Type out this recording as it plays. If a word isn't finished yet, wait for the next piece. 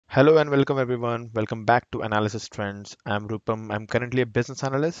Hello and welcome everyone. Welcome back to Analysis Trends. I'm Rupam. I'm currently a business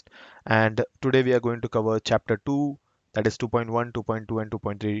analyst, and today we are going to cover chapter 2, that is 2.1, 2.2, and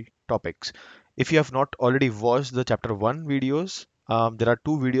 2.3 topics. If you have not already watched the chapter 1 videos, there are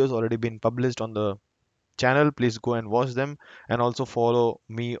two videos already been published on the channel. Please go and watch them, and also follow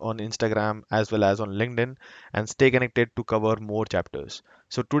me on Instagram as well as on LinkedIn, and stay connected to cover more chapters.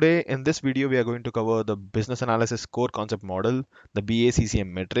 So today in this video we are going to cover the business analysis core concept model, the BACCM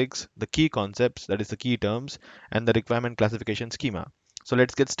metrics, the key concepts, that is the key terms, and the requirement classification schema. So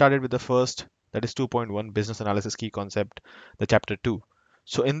let's get started with the first, that is 2.1 business analysis key concept, the chapter 2.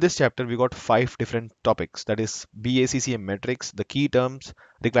 So in this chapter we got five different topics, that is BACCM metrics, the key terms,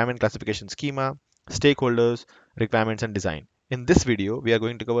 requirement classification schema, stakeholders, requirements, and design. In this video, we are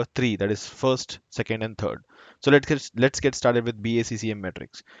going to cover three, that is first, second, and third. So let's get started with BACCM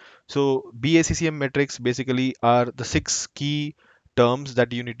metrics. So BACCM metrics basically are the six key terms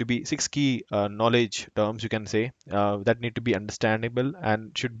that you need to be six key knowledge terms, you can say, that need to be understandable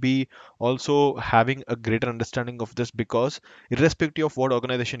and should be also having a greater understanding of this, because irrespective of what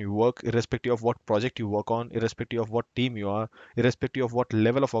organization you work, irrespective of what project you work on, irrespective of what team you are, irrespective of what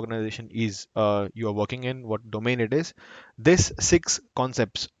level of organization is you are working in, what domain it is, these six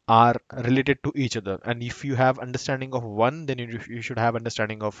concepts are related to each other. And if you have understanding of one, then you should have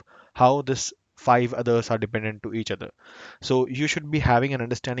understanding of how this five others are dependent to each other. So you should be having an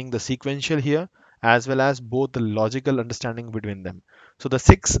understanding the sequential here, as well as both the logical understanding between them. So the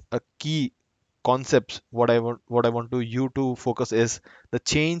six key concepts, what I want to you to focus is the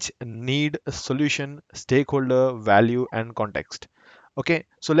change, need, solution, stakeholder, value, and context. Okay,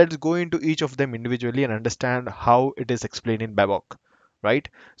 so let's go into each of them individually and understand how it is explained in BABOK, right?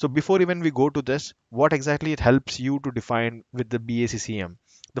 So before even we go to this, what exactly it helps you to define with the BACCM?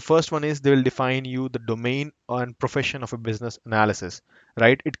 The first one is they will define you the domain and profession of a business analysis,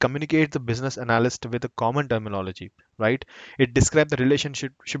 right? It communicates the business analyst with a common terminology, right? It describes the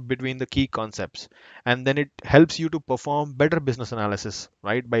relationship between the key concepts, and then it helps you to perform better business analysis,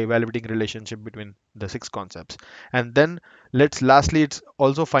 right? By evaluating relationship between the six concepts. And then let's lastly it's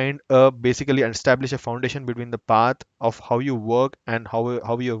also find basically establish a foundation between the path of how you work and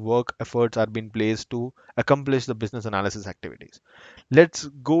how your work efforts are being placed to accomplish the business analysis activities. Let's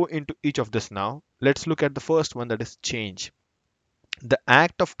go into each of this now. Let's look at the first one, that is change, the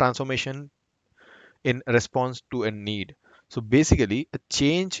act of transformation in response to a need. So basically a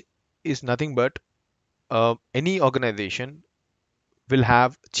change is nothing but any organization will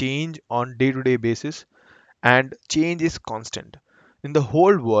have change on day-to-day basis, and change is constant in the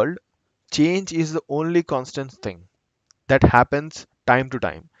whole world. Change is the only constant thing that happens time to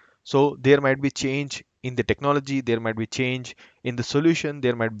time. So there might be change in the technology, there might be change in the solution,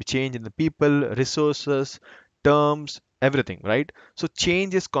 there might be change in the people, resources, terms, everything, right? So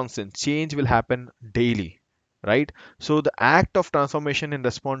change is constant, change will happen daily, right? So the act of transformation in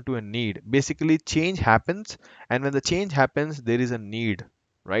response to a need, basically change happens, and when the change happens there is a need,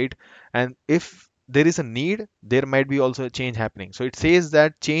 right? And if there is a need, there might be also a change happening. So it says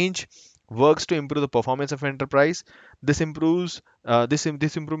that change works to improve the performance of enterprise. These improvements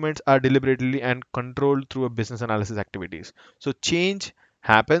are deliberately and controlled through a business analysis activities. So change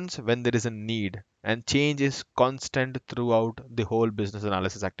happens when there is a need, and change is constant throughout the whole business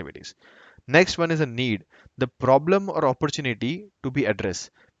analysis activities. Next one is a need, the problem or opportunity to be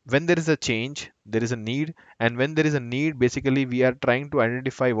addressed. When there is a change, there is a need, and when there is a need, basically we are trying to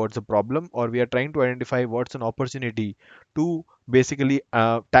identify what's the problem, or we are trying to identify what's an opportunity to basically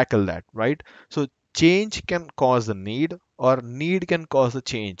tackle that, right? So change can cause a need, or need can cause a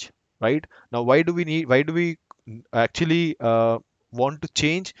change, right? Now, why do we actually want to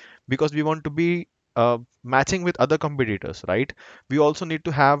change? Because we want to be matching with other competitors, right? We also need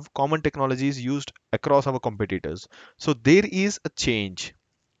to have common technologies used across our competitors. So there is a change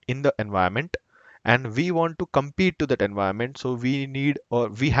in the environment, and we want to compete to that environment. So we need, or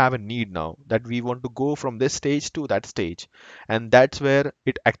we have a need now, that we want to go from this stage to that stage. And that's where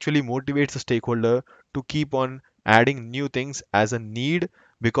it actually motivates the stakeholder to keep on adding new things as a need,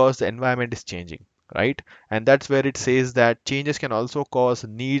 because the environment is changing, right? And that's where it says that changes can also cause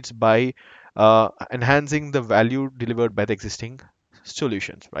needs by enhancing the value delivered by the existing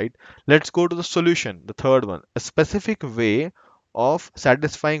solutions, right? Let's go to the solution, the third one, a specific way of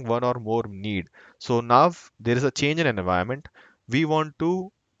satisfying one or more need. So now there is a change in an environment. We want to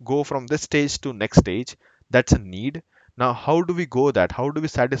go from this stage to next stage. That's a need. Now, how do we go that? How do we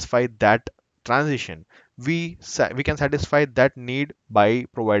satisfy that transition? We can satisfy that need by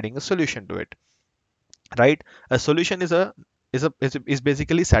providing a solution to it, right? A solution is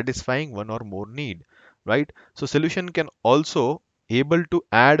basically satisfying one or more need, right? So solution can also able to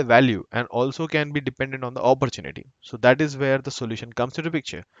add value and also can be dependent on the opportunity. So that is where the solution comes into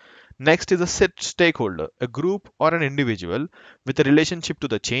picture. Next is a set stakeholder, a group or an individual with a relationship to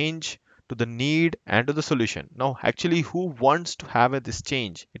the change, to the need, and to the solution. Now, actually, who wants to have this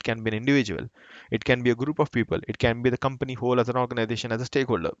change? It can be an individual, it can be a group of people, it can be the company whole as an organization as a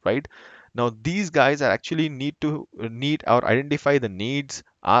stakeholder, right? Now, these guys are actually need or identify the needs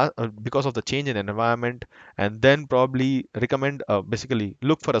because of the change in environment, and then probably recommend, basically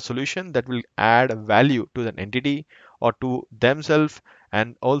look for a solution that will add value to the entity or to themselves,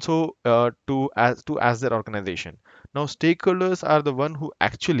 and also to as their organization. Now, stakeholders are the one who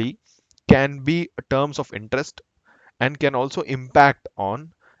actually can be terms of interest and can also impact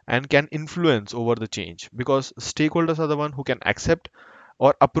on and can influence over the change, because stakeholders are the one who can accept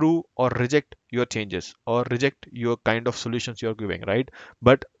or approve or reject your changes or reject your kind of solutions you're giving, right?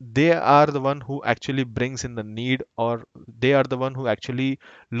 But they are the one who actually brings in the need, or they are the one who actually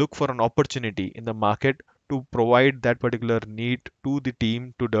look for an opportunity in the market to provide that particular need to the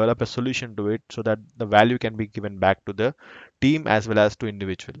team to develop a solution to it, so that the value can be given back to the team as well as to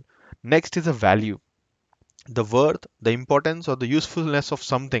individual. Next is a value, the worth, the importance, or the usefulness of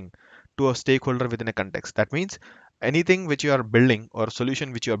something to a stakeholder within a context. That means anything which you are building or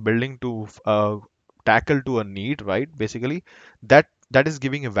solution which you are building to tackle to a need, right? Basically, that is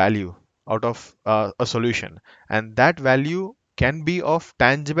giving a value out of a solution, and that value can be of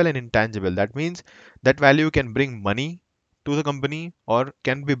tangible and intangible. That means that value can bring money to the company, or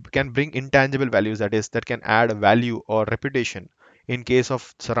can bring intangible values, that is that can add a value or reputation in case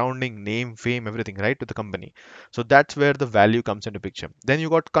of surrounding name, fame, everything, right, to the company. So that's where the value comes into picture. Then you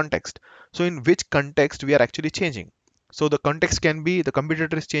got context. So in which context we are actually changing. So the context can be the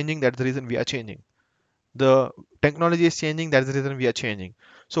competitor is changing, that's the reason we are changing. The technology is changing, that's the reason we are changing.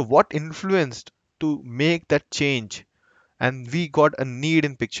 So what influenced to make that change? And we got a need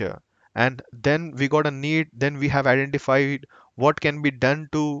in picture, and then we got a need, then we have identified what can be done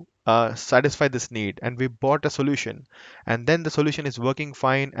to satisfy this need, and we bought a solution, and then the solution is working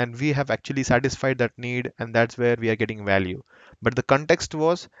fine, and we have actually satisfied that need, and that's where we are getting value. But the context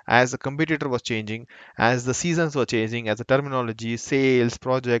was, as the competitor was changing, as the seasons were changing, as the terminology, sales,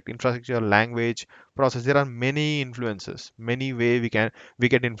 project, infrastructure, language, process, there are many influences, many way we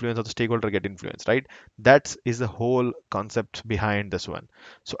get influence, or the stakeholder get influence, right? That is the whole concept behind this one.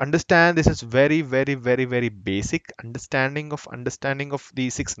 So understand, this is very, very, very, very basic understanding of the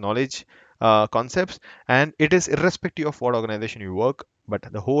six knowledge concepts, and it is irrespective of what organization you work, but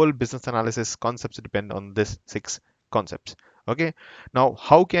the whole business analysis concepts depend on this six concepts. Okay, now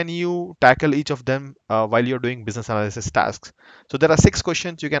how can you tackle each of them while you're doing business analysis tasks? So there are six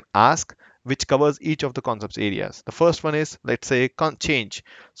questions you can ask which covers each of the concepts areas. The first one is, let's say, change.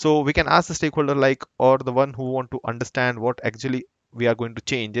 So we can ask the stakeholder, like, or the one who want to understand what actually we are going to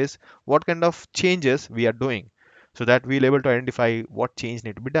change is, what kind of changes we are doing, so that we'll able to identify what change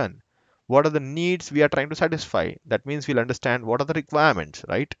need to be done. What are the needs we are trying to satisfy? That means we'll understand what are the requirements,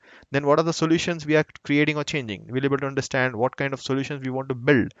 right? Then what are the solutions we are creating or changing? We'll able to understand what kind of solutions we want to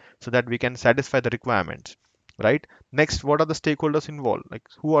build so that we can satisfy the requirements, right? Next, what are the stakeholders involved? Like,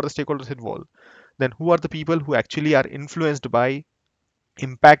 who are the stakeholders involved? Then who are the people who actually are influenced by,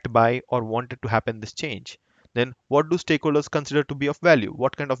 impact by, or wanted to happen this change? Then what do stakeholders consider to be of value?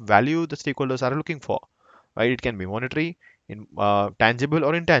 What kind of value the stakeholders are looking for, right? It can be monetary, tangible,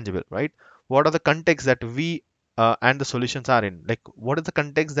 or intangible, right? What are the contexts that we and the solutions are in? Like, what is the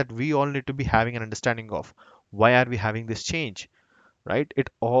context that we all need to be having an understanding of? Why are we having this change, right? It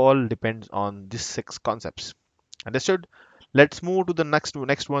all depends on these six concepts. Understood? Let's move to the next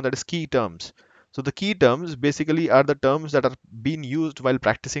one, that is key terms. So the key terms basically are the terms that are being used while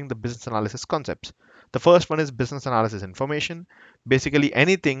practicing the business analysis concepts. The first one is business analysis information. Basically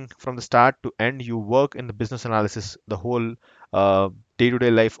anything from the start to end you work in the business analysis, the whole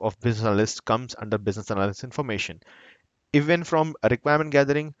day-to-day life of business analyst comes under business analysis information, even from requirement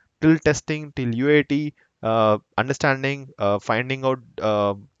gathering till testing till UAT, understanding, finding out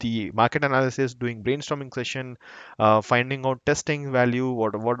the market analysis, doing brainstorming session, finding out testing value,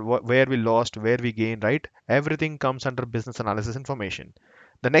 what where we lost, where we gained, right? Everything comes under business analysis information.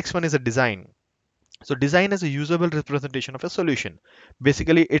 The next one is a design. So design is a usable representation of a solution.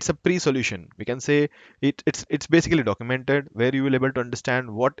 Basically, it's a pre-solution. We can say it's basically documented where you will able to understand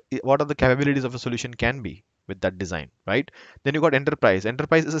what are the capabilities of a solution can be with that design, right? Then you got enterprise.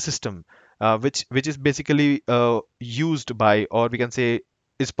 Enterprise is a system which is basically used by, or we can say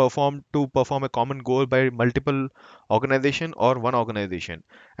is performed to perform a common goal by multiple organization or one organization,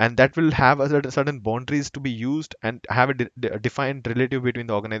 and that will have a certain boundaries to be used and have a defined relative between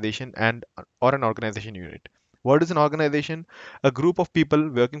the organization and or an organization unit. What is an organization? A group of people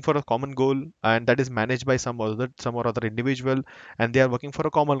working for a common goal, and that is managed by some or other individual, and they are working for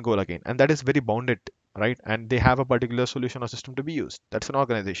a common goal again, and that is very bounded, right? And they have a particular solution or system to be used. That's an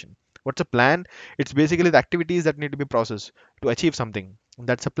organization. What's a plan? It's basically the activities that need to be processed to achieve something.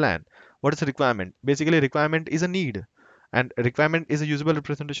 That's a plan. What is a requirement? Basically, requirement is a need, and a requirement is a usable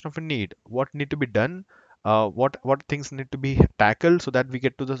representation of a need. What need to be done? What things need to be tackled so that we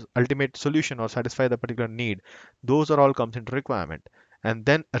get to the ultimate solution or satisfy the particular need. Those are all comes into requirement. And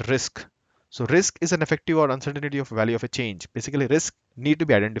then a risk. So risk is an effective or uncertainty of value of a change. Basically, risk need to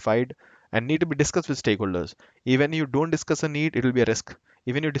be identified and need to be discussed with stakeholders. Even you don't discuss a need, it will be a risk.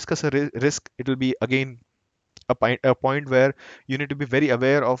 Even you discuss a risk, it will be again a point where you need to be very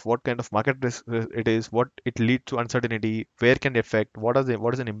aware of what kind of market risk it is, what it leads to uncertainty, where can it affect, what is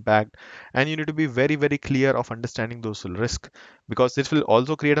an impact, and you need to be very very clear of understanding those risk, because this will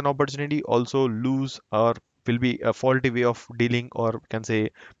also create an opportunity, also lose or will be a faulty way of dealing or can say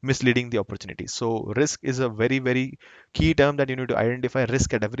misleading the opportunity. So risk is a very very key term that you need to identify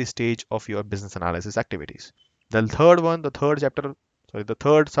risk at every stage of your business analysis activities. The third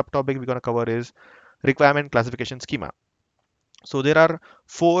subtopic we're going to cover is requirement classification schema. So there are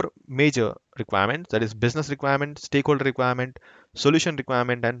four major requirements, that is business requirement, stakeholder requirement, solution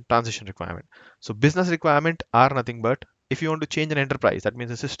requirement, and transition requirement. So business requirement are nothing but if you want to change an enterprise, that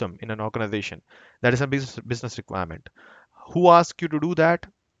means a system in an organization, that is a business requirement. Who asks you to do that?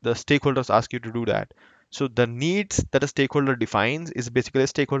 The stakeholders ask you to do that. So the needs that a stakeholder defines is basically a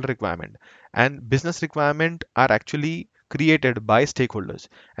stakeholder requirement, and business requirement are actually created by stakeholders,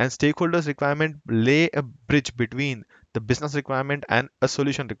 and stakeholders requirement lay a bridge between the business requirement and a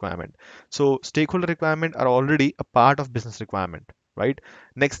solution requirement. So stakeholder requirement are already a part of business requirement, right?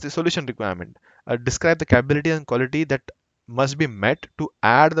 Next, the solution requirement. Describe the capability and quality that must be met to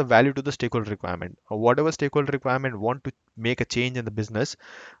add the value to the stakeholder requirement, or whatever stakeholder requirement want to make a change in the business,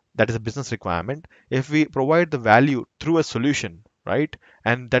 that is a business requirement. If we provide the value through a solution, right,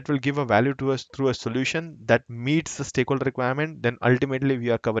 and that will give a value to us through a solution that meets the stakeholder requirement, then ultimately we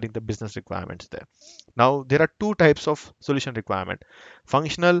are covering the business requirements there. Now there are two types of solution requirement: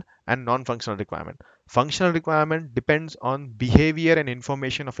 functional and non-functional requirement. Functional requirement depends on behavior and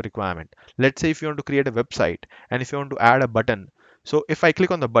information of a requirement. Let's say if you want to create a website and if you want to add a button, so if I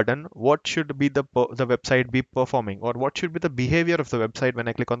click on the button, what should be the website be performing, or what should be the behavior of the website when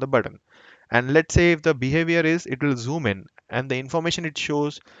I click on the button? And let's say if the behavior is it will zoom in and the information it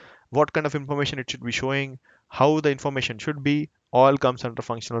shows, what kind of information it should be showing, how the information should be, all comes under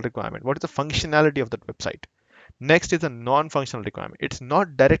functional requirement. What is the functionality of that website? Next is a non-functional requirement. It's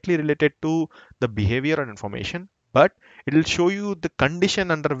not directly related to the behavior or information, but it will show you the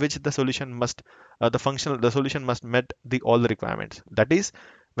condition under which the solution must met all the requirements. That is,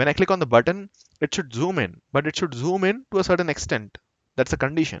 when I click on the button, it should zoom in, but it should zoom in to a certain extent. That's a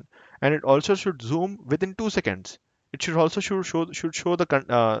condition, and it also should zoom within 2 seconds. It should also show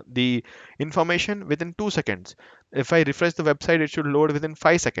the information within 2 seconds. If I refresh the website, it should load within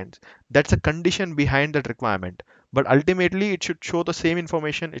 5 seconds. That's a condition behind that requirement, but ultimately it should show the same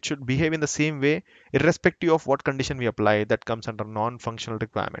information, it should behave in the same way irrespective of what condition we apply. That comes under non-functional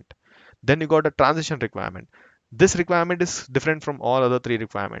requirement. Then you got a transition requirement. This requirement is different from all other three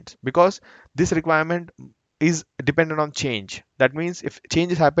requirements because this requirement is dependent on change. That means if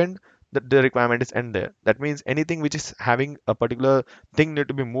change has happened, the requirement is end there. That means anything which is having a particular thing need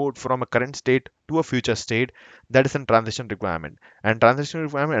to be moved from a current state to a future state, that is a transition requirement. And transition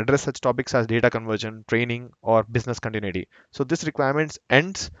requirement address such topics as data conversion, training, or business continuity. So this requirement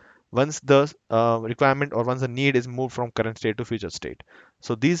ends once the requirement or once the need is moved from current state to future state.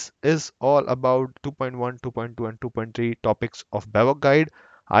 So this is all about 2.1, 2.2, and 2.3 topics of BABOK guide.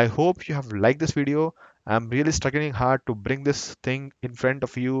 I hope you have liked this video. I'm really struggling hard to bring this thing in front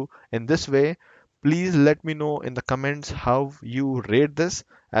of you in this way. Please let me know in the comments how you rate this,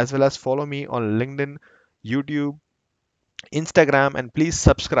 as well as follow me on LinkedIn, YouTube, Instagram, and please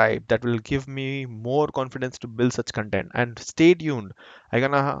subscribe. That will give me more confidence to build such content. And stay tuned. I'm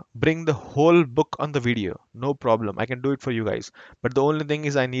gonna bring the whole book on the video. No problem. I can do it for you guys. But the only thing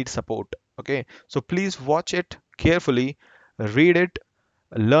is I need support. Okay. So please watch it carefully, read it,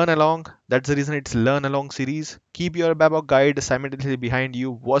 learn along. That's the reason it's learn along series. Keep your babok guide simultaneously behind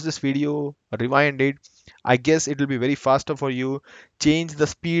you. Watch this video, rewind it. I guess it will be very faster for you. Change the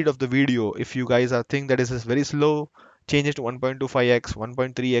speed of the video. If you guys are think that this is very slow, change it to 1.25x,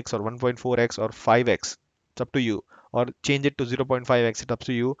 1.3x, or 1.4x, or 5x. It's up to you. or change it to 0.5x. It's up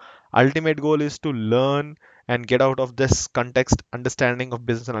to you. Ultimate goal is to learn and get out of this context understanding of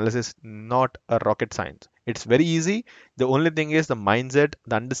business analysis, not a rocket science. It's very easy. The only thing is the mindset,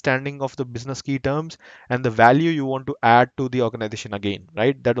 the understanding of the business key terms, and the value you want to add to the organization again,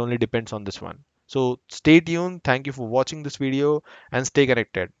 right? That only depends on this one. So stay tuned. Thank you for watching this video and stay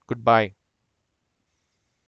connected. Goodbye.